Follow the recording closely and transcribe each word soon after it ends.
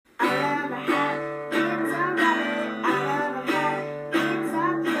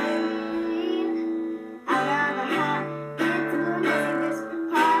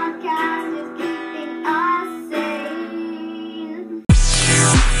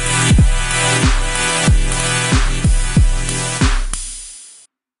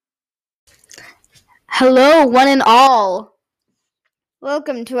Hello, one and all.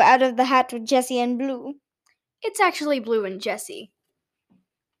 Welcome to Out of the Hat with Jesse and Blue. It's actually Blue and Jesse.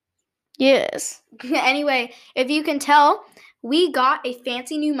 Yes. Anyway, if you can tell, we got a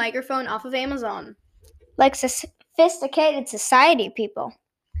fancy new microphone off of Amazon. Like sophisticated society people.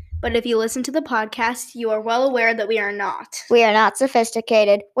 But if you listen to the podcast, you are well aware that we are not. We are not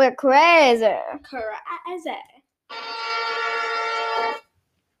sophisticated. We're crazy. Crazy.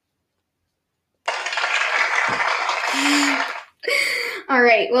 All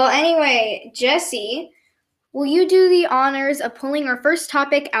right. Well, anyway, Jesse, will you do the honors of pulling our first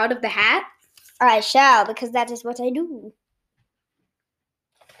topic out of the hat? I shall, because that is what I do.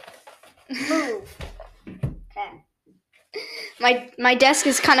 Move. Okay. My desk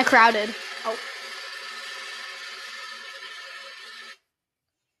is kind of crowded. Oh.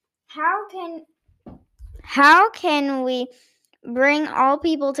 How can we bring all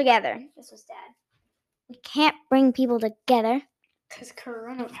people together? This was Dad. We can't bring people together. Because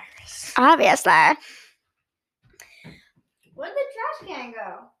coronavirus. Obviously. Where'd the trash can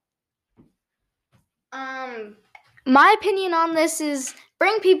go? My opinion on this is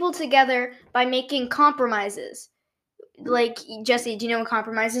bring people together by making compromises. Like, Jesse, do you know what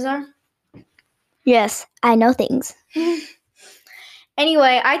compromises are? Yes, I know things.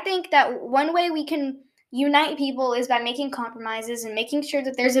 Anyway, I think that one way we can unite people is by making compromises and making sure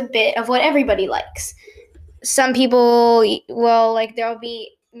that there's a bit of what everybody likes. Some people, there'll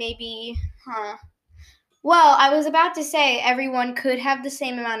be maybe, Well, I was about to say everyone could have the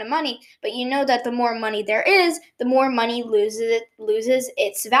same amount of money, but you know that the more money there is, the more money loses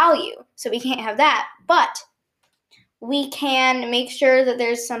its value. So we can't have that. But we can make sure that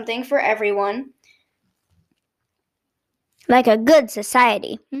there's something for everyone. Like a good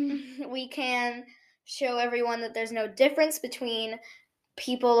society. We can show everyone that there's no difference between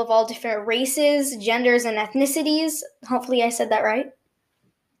people of all different races, genders, and ethnicities. Hopefully I said that right.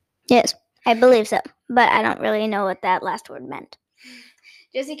 Yes, I believe so, but I don't really know what that last word meant.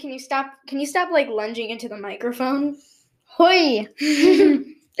 Jesse, can you stop like lunging into the microphone? Hoi! I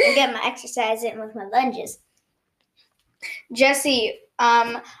get my exercise in with my lunges. Jesse,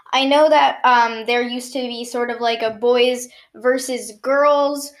 I know that there used to be sort of like a boys versus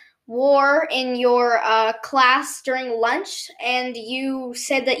girls war in your class during lunch, and you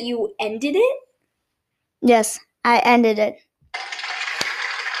said that you ended it? Yes, I ended it.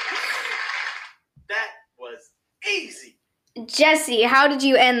 That was easy. Jesse, how did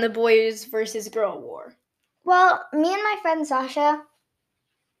you end the boys versus girl war? Well, me and my friend Sasha,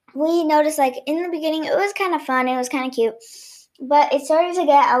 we noticed like in the beginning it was kind of fun, it was kind of cute, but it started to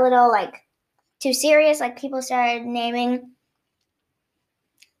get a little like too serious. Like people started naming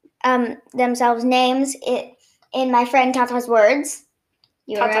themselves names in my friend Tata's words.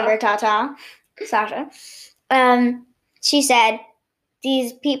 You Tata. Remember Tata? Sasha. She said,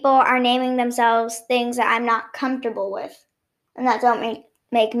 these people are naming themselves things that I'm not comfortable with and that don't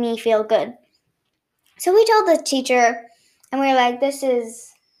make me feel good. So we told the teacher, and we were like, this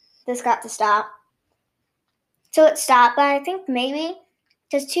got to stop. So it stopped, but I think maybe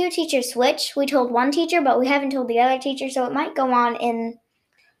because two teachers switched, we told one teacher, but we haven't told the other teacher, so it might go on in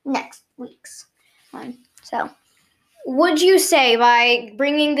next week's one. So, would you say by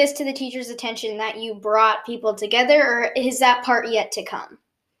bringing this to the teacher's attention that you brought people together, or is that part yet to come?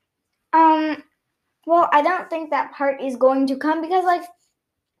 Well, I don't think that part is going to come because, like,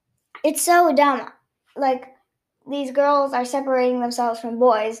 it's so dumb. Like, these girls are separating themselves from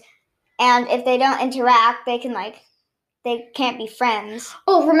boys, and if they don't interact, they can't be friends.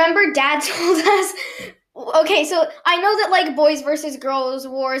 Oh, remember Dad told us? Okay, so I know that, like, boys versus girls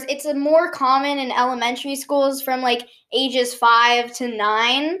wars, it's a more common in elementary schools from, like, ages 5 to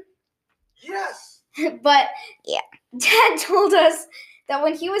 9. Yes. But, yeah, Dad told us that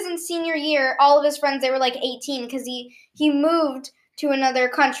when he was in senior year, all of his friends, they were, like, 18 because he moved to another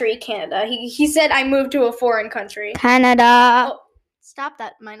country, Canada. He said, I moved to a foreign country. Canada. Oh, stop.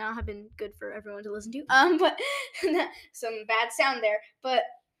 That might not have been good for everyone to listen to. But some bad sound there. But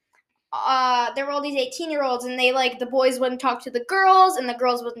there were all these 18-year-olds, and the boys wouldn't talk to the girls, and the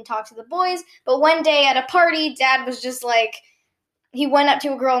girls wouldn't talk to the boys. But one day at a party, Dad was just like, he went up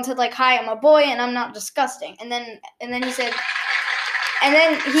to a girl and said, like, hi, I'm a boy, and I'm not disgusting. And then he said,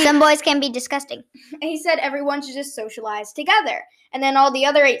 some boys can be disgusting. He said everyone should just socialize together. And then all the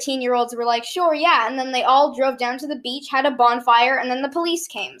other 18-year-olds were like, sure, yeah. And then they all drove down to the beach, had a bonfire, and then the police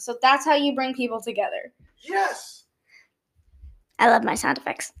came. So that's how you bring people together. Yes. I love my sound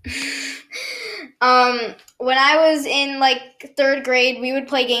effects. When I was in, like, 3rd grade, we would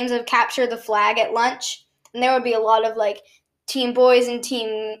play games of capture the flag at lunch. And there would be a lot of, like, team boys and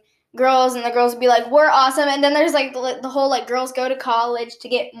team girls, and the girls would be like, we're awesome. And then there's like the whole like girls go to college to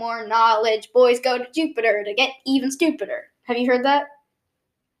get more knowledge, boys go to Jupiter to get even stupider. Have you heard that?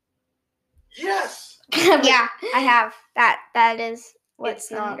 Yes. Yeah, I have. That is what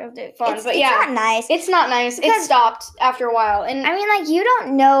It's not girls do. fun, It's but yeah. not nice. It's not nice. It Because- stopped after a while. And I mean, like, you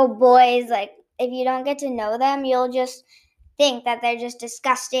don't know boys. Like, if you don't get to know them, you'll just think that they're just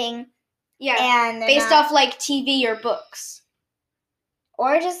disgusting. yeah, And they're based not- off like TV or books.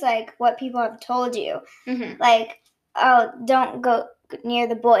 or just like what people have told you. Mm-hmm. Like, oh, don't go near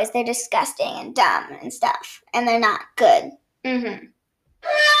the boys. They're disgusting and dumb and stuff. And they're not good. Mm-hmm.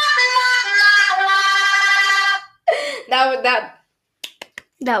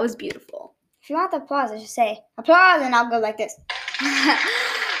 That was beautiful. If you want the applause, just say applause and I'll go like this.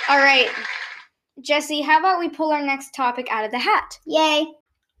 All right. Jesse, how about we pull our next topic out of the hat? Yay.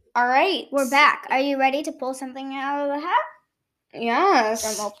 All right. We're back. Are you ready to pull something out of the hat?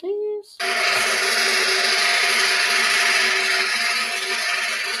 Yes. Drum roll, please.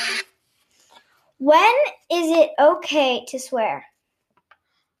 When is it okay to swear?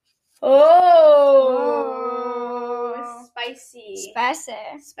 Oh. Spicy. Spicy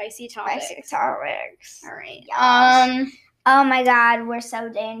topic. Spicy topics. All right. Yes. Oh my God, we're so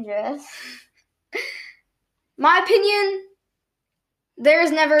dangerous. My opinion, there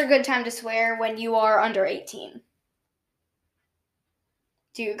is never a good time to swear when you are under 18.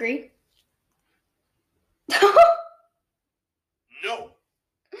 Do you agree? No.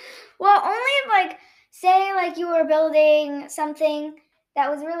 Well, only if, like, say, like, you were building something that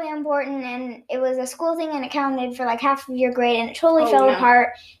was really important and it was a school thing and it counted for, like, half of your grade and it totally fell no. apart,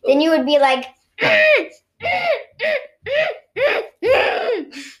 then you would be like,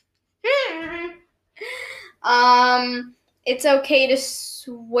 It's okay to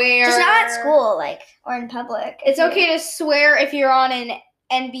swear. just not at school, like, or in public. It's okay to swear if you're on an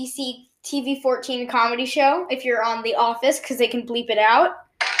NBC TV 14 comedy show, if you're on The Office, because they can bleep it out.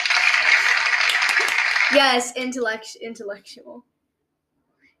 Yes, intellectual.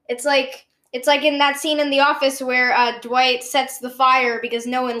 It's like in that scene in The Office where Dwight sets the fire because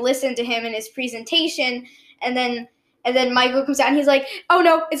no one listened to him in his presentation, and then Michael comes out and he's like, "Oh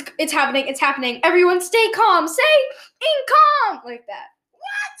no, it's happening! Everyone, stay calm, calm!" Like that.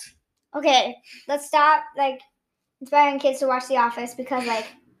 Okay, let's stop, like, inspiring kids to watch The Office because, like,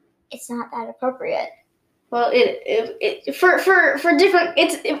 it's not that appropriate. Well, it for different.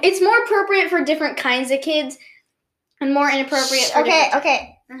 It's more appropriate for different kinds of kids, and more inappropriate. For different.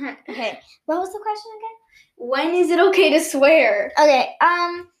 Okay. Uh-huh. Okay. What was the question again? When is it okay to swear? Okay.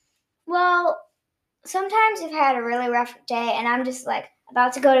 Well, sometimes if I had a really rough day and I'm just like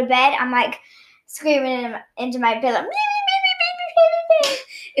about to go to bed, I'm like screaming into my pillow.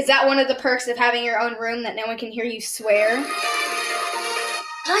 Is that one of the perks of having your own room, that no one can hear you swear? Nike.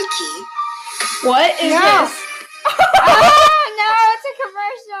 What is No. this? Oh, no, it's a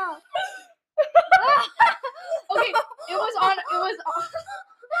commercial. Okay, it was on.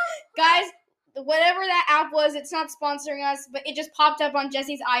 Guys, whatever that app was, it's not sponsoring us, but it just popped up on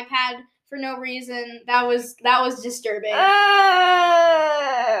Jesse's iPad for no reason. That was disturbing.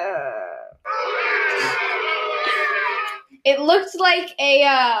 It looked like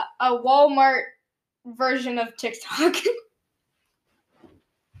a Walmart version of TikTok.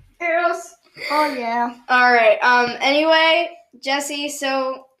 Eros. Oh, yeah. All right. Anyway, Jesse.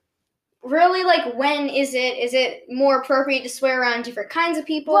 So, really, like, when is it? Is it more appropriate to swear around different kinds of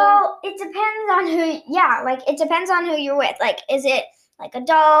people? Well, it depends on who, it depends on who you're with. Like, is it, like,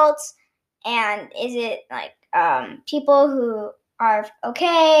 adults? And is it, like, people who are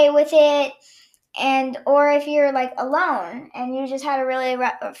okay with it? And, or if you're, like, alone and you just had a really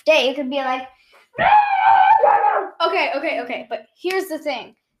rough day, you could be like, Okay. But here's the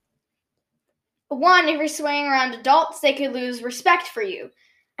thing. One, if you're swearing around adults, they could lose respect for you.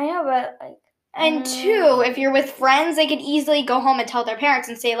 I know, but, like, And two, if you're with friends, they could easily go home and tell their parents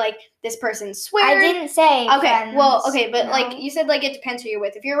and say, like, this person swears. I didn't say Okay, friends, well, okay, but, no. like, you said, like, it depends who you're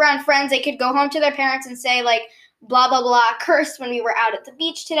with. If you're around friends, they could go home to their parents and say, like, blah, blah, blah, cursed when we were out at the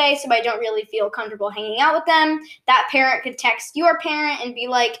beach today, so I don't really feel comfortable hanging out with them. That parent could text your parent and be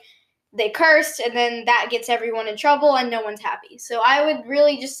like, they cursed, and then that gets everyone in trouble, and no one's happy. So I would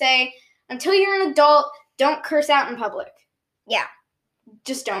really just say, until you're an adult, don't curse out in public. Yeah.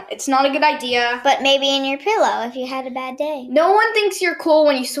 Just don't. It's not a good idea. But maybe in your pillow if you had a bad day. No one thinks you're cool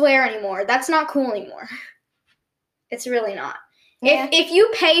when you swear anymore. That's not cool anymore. It's really not. Yeah. If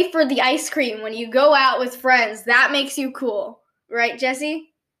you pay for the ice cream when you go out with friends, that makes you cool. Right,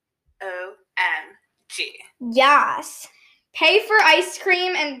 Jesse? OMG. Yes. Pay for ice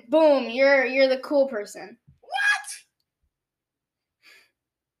cream and boom, you're the cool person.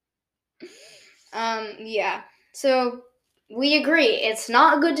 Yeah. So we agree. It's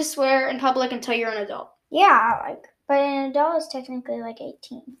not good to swear in public until you're an adult. Yeah, but an adult is technically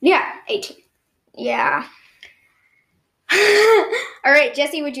 18. Yeah, 18. Yeah. All right,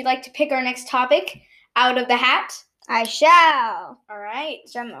 Jesse, would you like to pick our next topic out of the hat? I shall. All right.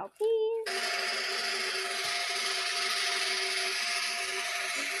 Drum roll, please.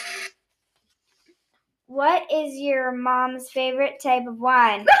 What is your mom's favorite type of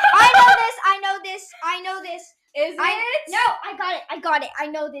wine? I know this. Is it? No, I got it. I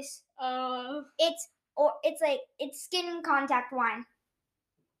know this. It's It's skin contact wine.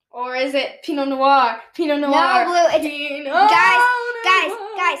 or is it Pinot Noir? Pinot Noir. No, Blue. It's Pinot guys.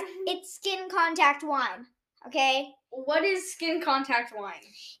 Noir. It's skin contact wine. Okay. What is skin contact wine?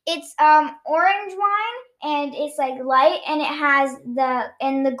 It's orange wine, and it's light, and it has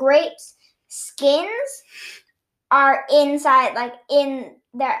the grapes skins are inside,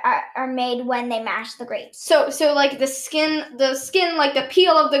 are made when they mash the grapes. So like the skin, like the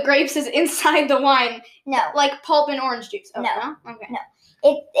peel of the grapes is inside the wine, No, like pulp and orange juice. Oh, No. Okay. No.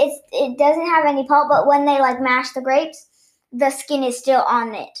 It doesn't have any pulp, but when they mash the grapes, the skin is still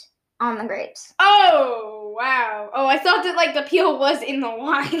on the grapes. Oh, wow. Oh, I thought that the peel was in the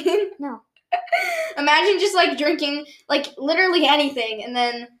wine. No. Imagine just drinking literally anything, and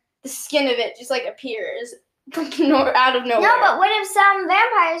then the skin of it just appears out of nowhere. No, but what if some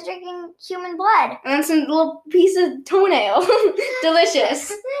vampire is drinking human blood? And then some little piece of toenail.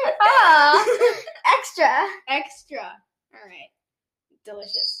 Delicious. Oh, extra. Extra. All right.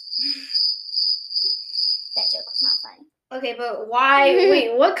 Delicious. That joke was not funny. Okay, but why?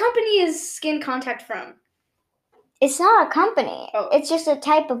 Wait, what company is Skin Contact from? It's not a company. Oh. It's just a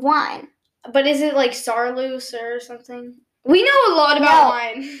type of wine. But is it Sarloos or something? We know a lot about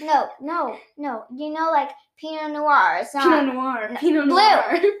wine. No. You know, Pinot Noir. It's not Pinot Noir. No. Pinot Blue.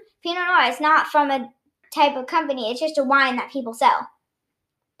 Noir. Pinot Noir. It's not from a type of company. It's just a wine that people sell.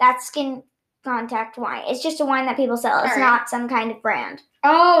 That's Skin Contact wine. It's just a wine that people sell. It's All right. not some kind of brand.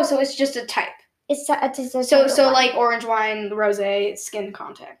 Oh, so it's just a type. It's a type So of wine. orange wine, rosé, Skin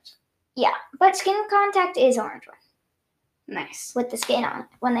Contact. Yeah, but Skin Contact is orange wine Nice. with the skin on it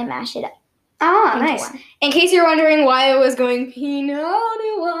when they mash it up. Ah, into nice. wine. In case you're wondering why I was going Pinot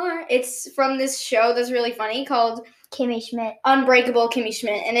Noir, it's from this show that's really funny called Kimmy Schmidt. Unbreakable Kimmy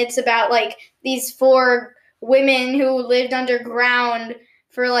Schmidt, and it's about these 4 women who lived underground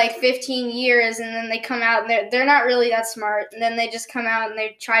for 15 years, and then they come out and they're not really that smart, and then they just come out and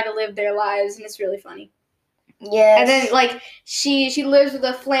they try to live their lives, and it's really funny. Yes. And then she lives with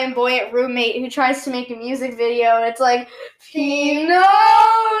a flamboyant roommate who tries to make a music video, and it's Pinot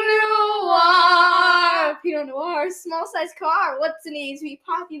Noir, small size car. What's the name to be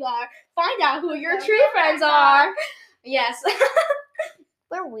popular? Find out who your true friends are. Yes.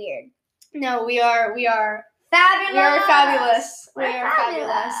 We're weird. No, we are Fabulous. we are fabulous. We We're are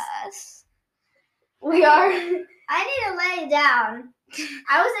fabulous. fabulous. We are. I need to lay down.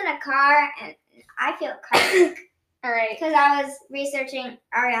 I was in a car and I feel carsick All right. because I was researching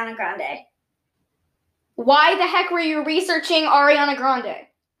Ariana Grande. Why the heck were you researching Ariana Grande?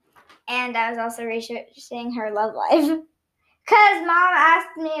 And I was also researching her love life. Because Mom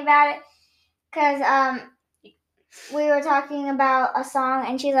asked me about it. Because we were talking about a song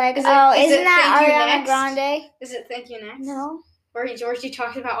and she's like, Is it isn't that Thank You Ariana Next? Grande? Is it Thank You Next? No. Where Georgie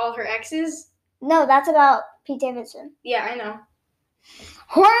talked about all her exes? No, that's about Pete Davidson. Yeah, I know.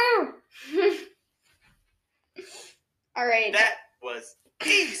 Horror! All right. That was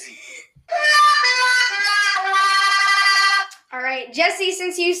easy. All right, Jesse,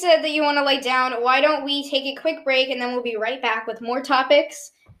 since you said that you want to lay down, why don't we take a quick break and then we'll be right back with more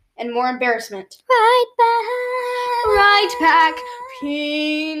topics and more embarrassment. Right back. Right back.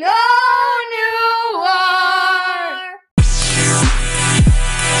 Pinot Noir.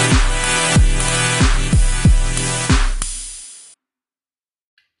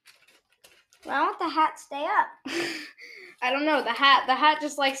 Why won't the hat stay up? I don't know. The hat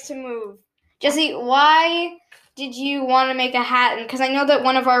just likes to move. Jesse, why did you want to make a hat? Because I know that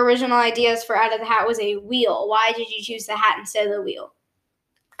one of our original ideas for Out of the Hat was a wheel. Why did you choose the hat instead of the wheel?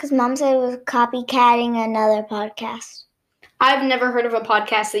 Because Mom said it was copycatting another podcast. I've never heard of a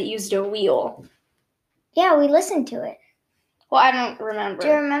podcast that used a wheel. Yeah, we listened to it. Well, I don't remember. Do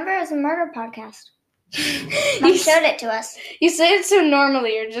you remember? It was a murder podcast. you, Mom showed it to us. you say it so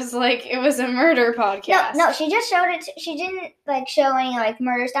normally. You're just like, it was a murder podcast. No, she just showed it. She didn't show any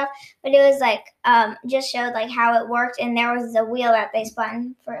murder stuff, but it was just showed how it worked, and there was a wheel that they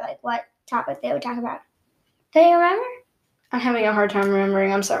spun for what topic they would talk about. Do you remember? I'm having a hard time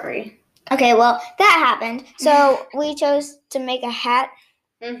remembering. I'm sorry. Okay, well that happened. So we chose to make a hat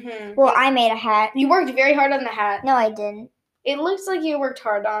Mm-hmm. Well, I made a hat. You worked very hard on the hat. No, I didn't. It looks like you worked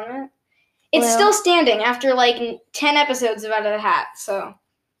hard on it. It's Well- still standing after like 10 episodes of Out of the Hat, so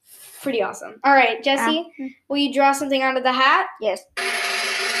pretty awesome. All right, Jessie, will you draw something out of the hat? Yes.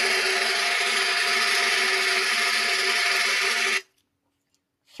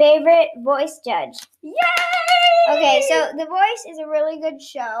 Favorite voice judge? Yay! Okay, so The Voice is a really good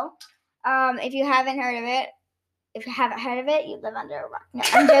show. If you haven't heard of it, you live under a rock. No,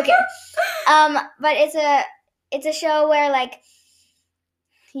 I'm joking. But it's a show where like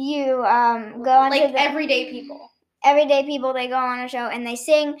you go on like everyday people. Everyday people, they go on a show and they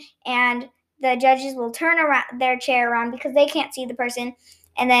sing, and the judges will turn around their chair around because they can't see the person,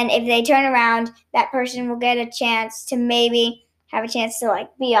 and then if they turn around, that person will get a chance to maybe have a chance to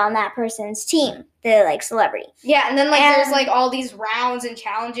like be on that person's team, the like celebrity. Yeah, and then like there's like all these rounds and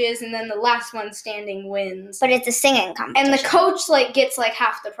challenges, and then the last one standing wins. But it's a singing competition. And the coach like gets like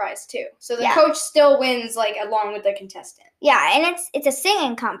half the prize too. So the Yeah. coach still wins like along with the contestant. Yeah, and it's a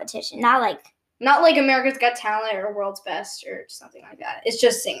singing competition, not like America's Got Talent or World's Best or something like that. It's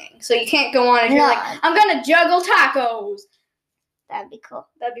just singing. So you can't go on if you're like, I'm gonna juggle tacos. that'd be cool.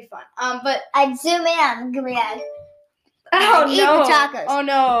 That'd be fun. But I'd zoom in on Greg. oh Eat no. the tacos. Oh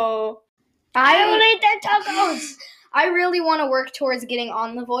no. I will eat their tacos. I really want to work towards getting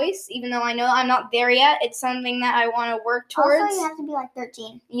on The Voice, even though I know I'm not there yet. It's something that I want to work towards. Also, you have to be like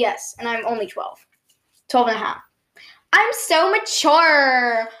 13. Yes, and I'm only 12. 12 and a half. I'm so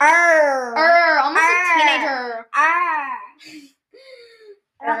mature. I'm almost a teenager. I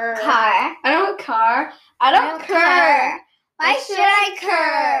don't care. I don't care. I don't care. Why should I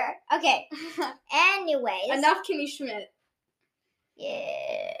care? Okay. Anyways. Enough Kimmy Schmidt.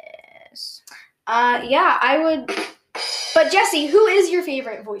 Yes. Yeah, I would. But Jessie, who is your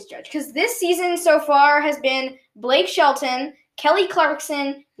favorite voice judge? Because this season so far has been Blake Shelton, Kelly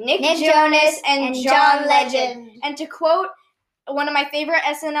Clarkson, Nick Jonas, and John Legend. And to quote one of my favorite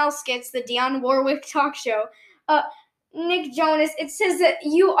SNL skits, the Dionne Warwick talk show, Nick Jonas, it says that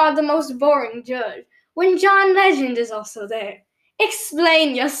you are the most boring judge when John Legend is also there.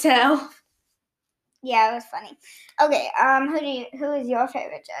 Explain yourself. Yeah, it was funny. Okay, who is your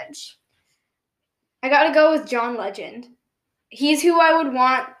favorite judge? I gotta go with John Legend. He's who I would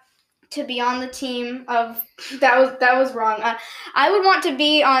want to be on the team of. That was wrong. I would want to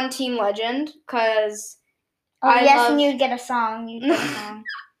be on Team Legend because. And you'd get a song. You'd get a song.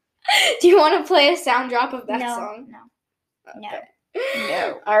 Do you want to play a sound drop of that song? No. Okay.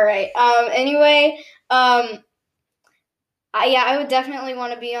 No. All right. Anyway, I would definitely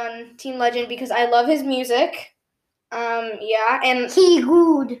want to be on Team Legend because I love his music. Yeah, and He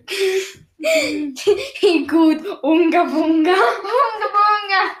good. he good. Unga bunga. Unga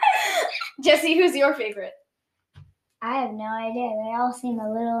bunga. Jessie, who's your favorite? I have no idea. They all seem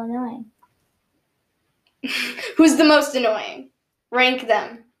a little annoying. Who's the most annoying? Rank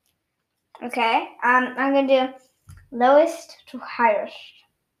them. Okay. I'm gonna do lowest to highest.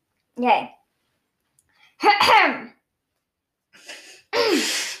 Okay.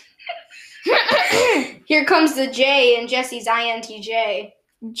 Here comes the J in Jessie's INTJ.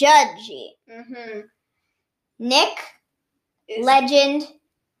 Judgy. Mm-hmm. Nick, Legend,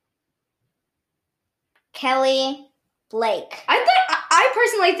 Kelly, Blake. I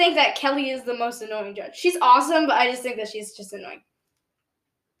personally think that Kelly is the most annoying judge. She's awesome, but I just think that she's just annoying.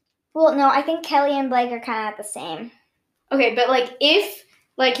 Well, no, I think Kelly and Blake are kind of the same. Okay, but like if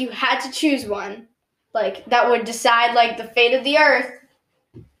like you had to choose one, like that would decide like the fate of the earth,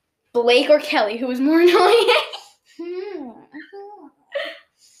 Blake or Kelly, who was more annoying?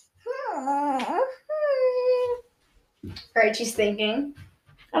 All right, she's thinking.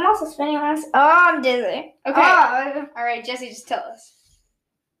 I'm also spinning around. Oh, I'm dizzy. Okay. Oh. All right, Jessie, just tell us.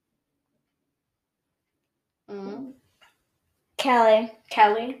 Mm. Kelly.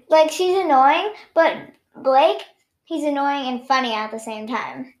 Like, she's annoying, but Blake, he's annoying and funny at the same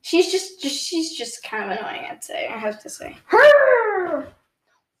time. She's just kind of annoying, I'd say. I have to say.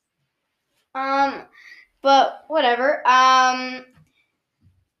 But whatever.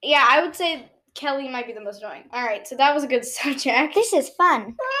 Yeah, I would say Kelly might be the most annoying. All right, so that was a good subject. This is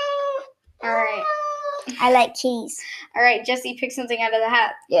fun. All right. I like cheese. All right, Jessie, pick something out of the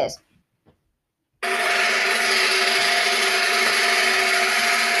hat. Yes.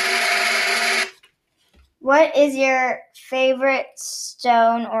 What is your favorite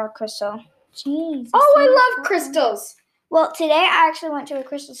stone or crystal? Jeez. Oh, I love crystals. Well, today I actually went to a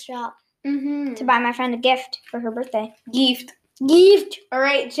crystal shop Mm-hmm. to buy my friend a gift for her birthday. Gift. All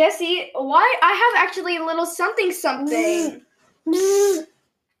right, Jessie, why? I have actually a little something.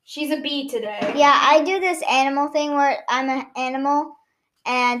 She's a bee today. Yeah, I do this animal thing where I'm an animal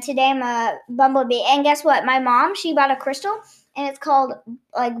And today I'm a bumblebee. And guess what? My mom, she bought a crystal, and it's called,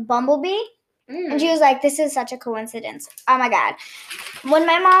 like, Bumblebee. And she was like, this is such a coincidence. Oh, my God. When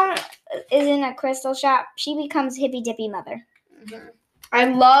my mom is in a crystal shop, she becomes hippy-dippy mother. Mm-hmm. I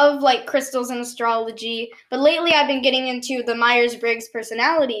love, like, crystals and astrology, but lately I've been getting into the Myers-Briggs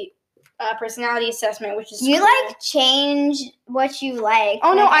personality assessment, which is You, cool. like, change what you like.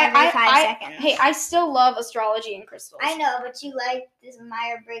 Oh, no, like, every 5 seconds. Hey, I still love astrology and crystals. I know, but you like this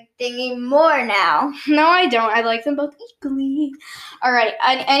Myers-Briggs thingy more now. No, I don't. I like them both equally. All right.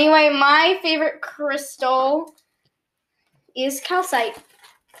 Anyway, my favorite crystal is calcite.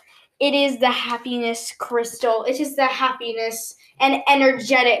 It is the happiness crystal. It is the happiness and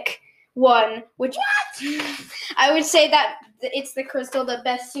energetic one. Which I would say that it's the crystal that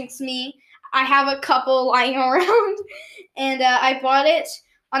best suits me. I have a couple lying around, and I bought it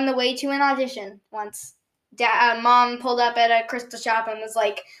on the way to an audition once. Mom pulled up at a crystal shop and was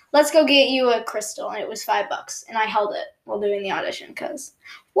like, let's go get you a crystal. And it was $5. And I held it while doing the audition because,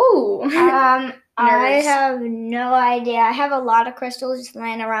 woo. I have no idea. I have a lot of crystals just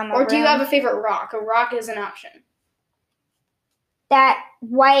laying around my room. Or do you have a favorite rock? A rock is an option. That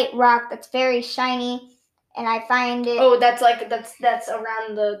white rock that's very shiny, and I find it. Oh, that's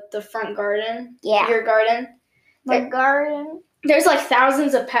around the front garden? Yeah. Your garden? My garden. There's like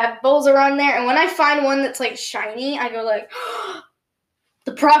thousands of pebbles around there, and when I find one that's like shiny, I go like,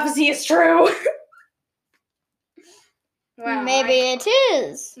 the prophecy is true. Wow, maybe it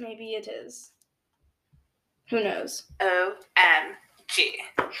is. Maybe it is. Who knows? OMG.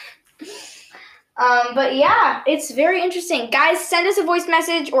 But yeah, it's very interesting. Guys, send us a voice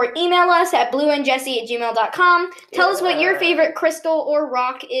message or email us at blueandjessie@gmail.com. Tell us what your favorite crystal or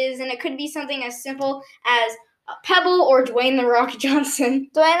rock is, and it could be something as simple as a pebble or Dwayne The Rock Johnson.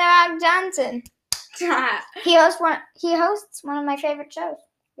 Dwayne The Rock Johnson. He hosts one of my favorite shows.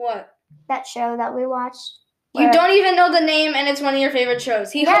 What? That show that we watched. You don't even know the name, and it's one of your favorite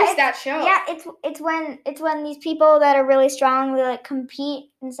shows. He hosts that show. Yeah, it's when these people that are really strong, they like compete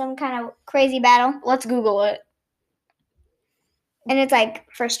in some kind of crazy battle. Let's Google it. And it's like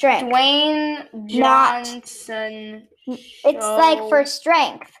for strength. Dwayne Johnson. It's like for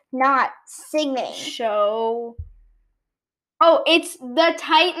strength, not singing. Show. Oh, it's the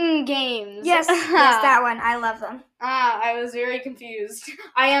Titan Games. Yes, that one. I love them. I was very confused.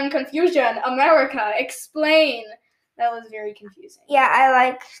 I am confusion. America, explain. That was very confusing. Yeah, I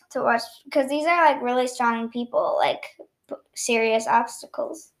like to watch because these are like really strong people, like serious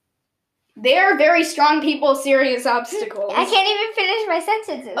obstacles. They are very strong people, serious obstacles. I can't even finish my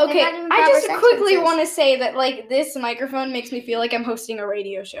sentences. Okay, I just quickly want to say that like this microphone makes me feel like I'm hosting a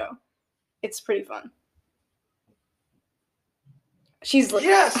radio show. It's pretty fun. She's like,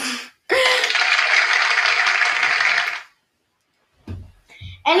 yes.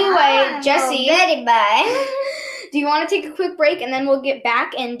 Anyway, Jessie, bye. do you want to take a quick break and then we'll get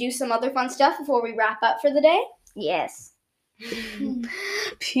back and do some other fun stuff before we wrap up for the day? Yes.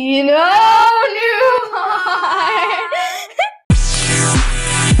 Pinot Noir.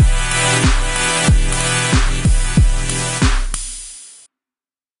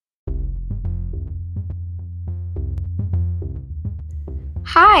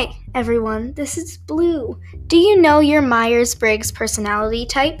 Hi, everyone. This is Blue. Do you know your Myers-Briggs personality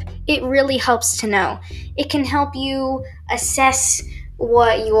type? It really helps to know. It can help you assess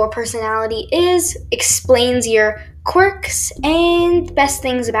what your personality is, explains your quirks, and best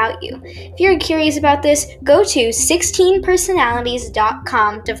things about you. If you're curious about this, go to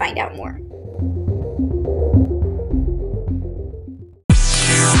 16personalities.com to find out more.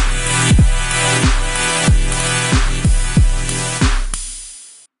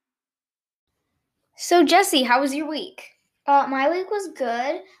 So, Jessie, how was your week? My week was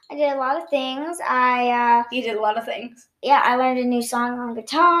good. I did a lot of things. You did a lot of things. Yeah, I learned a new song on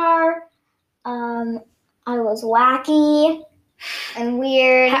guitar. I was wacky and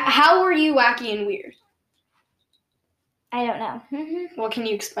weird. How were you wacky and weird? I don't know. Well, can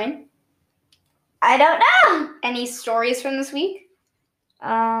you explain? I don't know. Any stories from this week?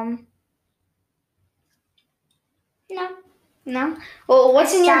 No. No? Well,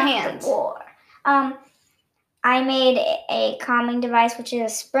 what's in your hands? I made a calming device, which is a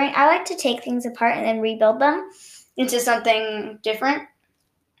spring. I like to take things apart and then rebuild them. Into something different?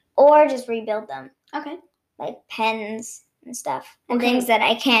 Or just rebuild them. Okay. Like pens and stuff. And things that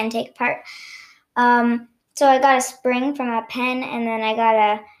I can take apart. So I got a spring from a pen, and then I got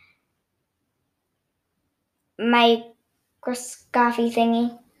a microscopy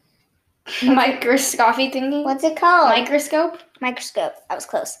thingy. Microscopy thingy? What's it called? Microscope? Microscope. I was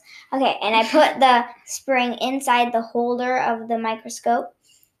close. Okay, and I put the spring inside the holder of the microscope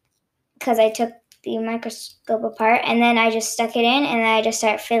because I took the microscope apart, and then I just stuck it in, and then I just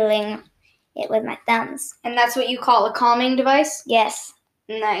started fiddling it with my thumbs. And that's what you call a calming device? Yes,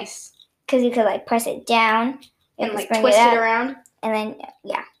 Nice. because you could like press it down And like spring twist it it up, around? and then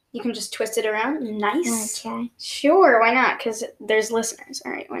yeah. You can just twist it around? You want Nice. to try? Sure, why not? Because there's listeners.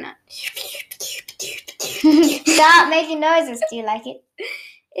 All right, why not? Stop making noises. Do you like it?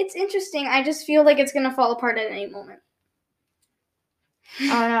 It's interesting. I just feel like it's going to fall apart at any moment. Oh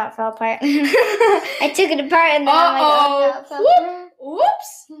no, it fell apart. I took it apart and then I'm like, oh no, it fell apart.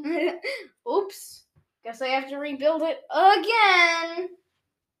 Whoops. Oops. Guess I have to rebuild it again.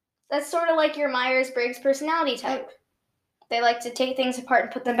 That's sort of like your Myers-Briggs personality type. They like to take things apart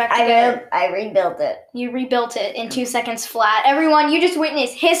and put them back together. I rebuilt it. You rebuilt it in 2 seconds flat. Everyone, you just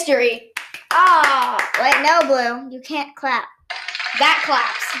witnessed history. Ah, wait, no, Blue. You can't clap. That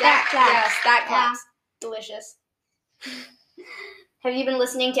claps. That claps. Yes, that claps. Delicious. Have you been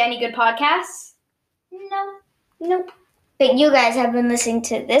listening to any good podcasts? No. Nope. But you guys have been listening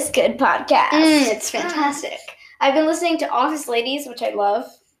to this good podcast. It's fantastic. I've been listening to Office Ladies, which I love.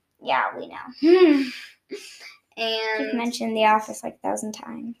 Yeah, we know. And You've mentioned The Office like 1,000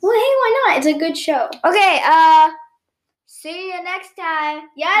 times. well, hey, why not? It's a good show. Okay, see you next time.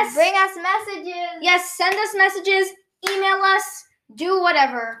 Yes. Bring us messages. Yes, send us messages, email us, do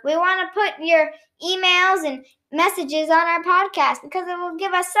whatever. We want to put your emails and messages on our podcast because it will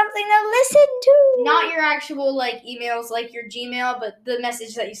give us something to listen to. Not your actual like emails, like your Gmail, but the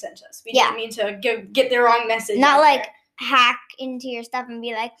message that you sent us. We Yeah. didn't mean to get the wrong message. Not out like there. hack into your stuff and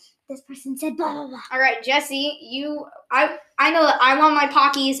be like, this person said blah, blah, blah. All right, Jesse, I know that I want my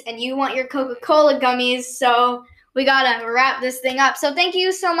Pockies and you want your Coca-Cola gummies, so we gotta wrap this thing up. So thank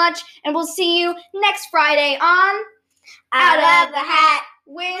you so much, and we'll see you next Friday on Out of the hat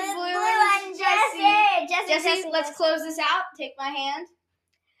with with Blue and Jesse. Jesse, let's close this out. Take my hand.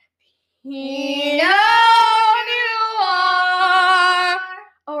 Peanuts.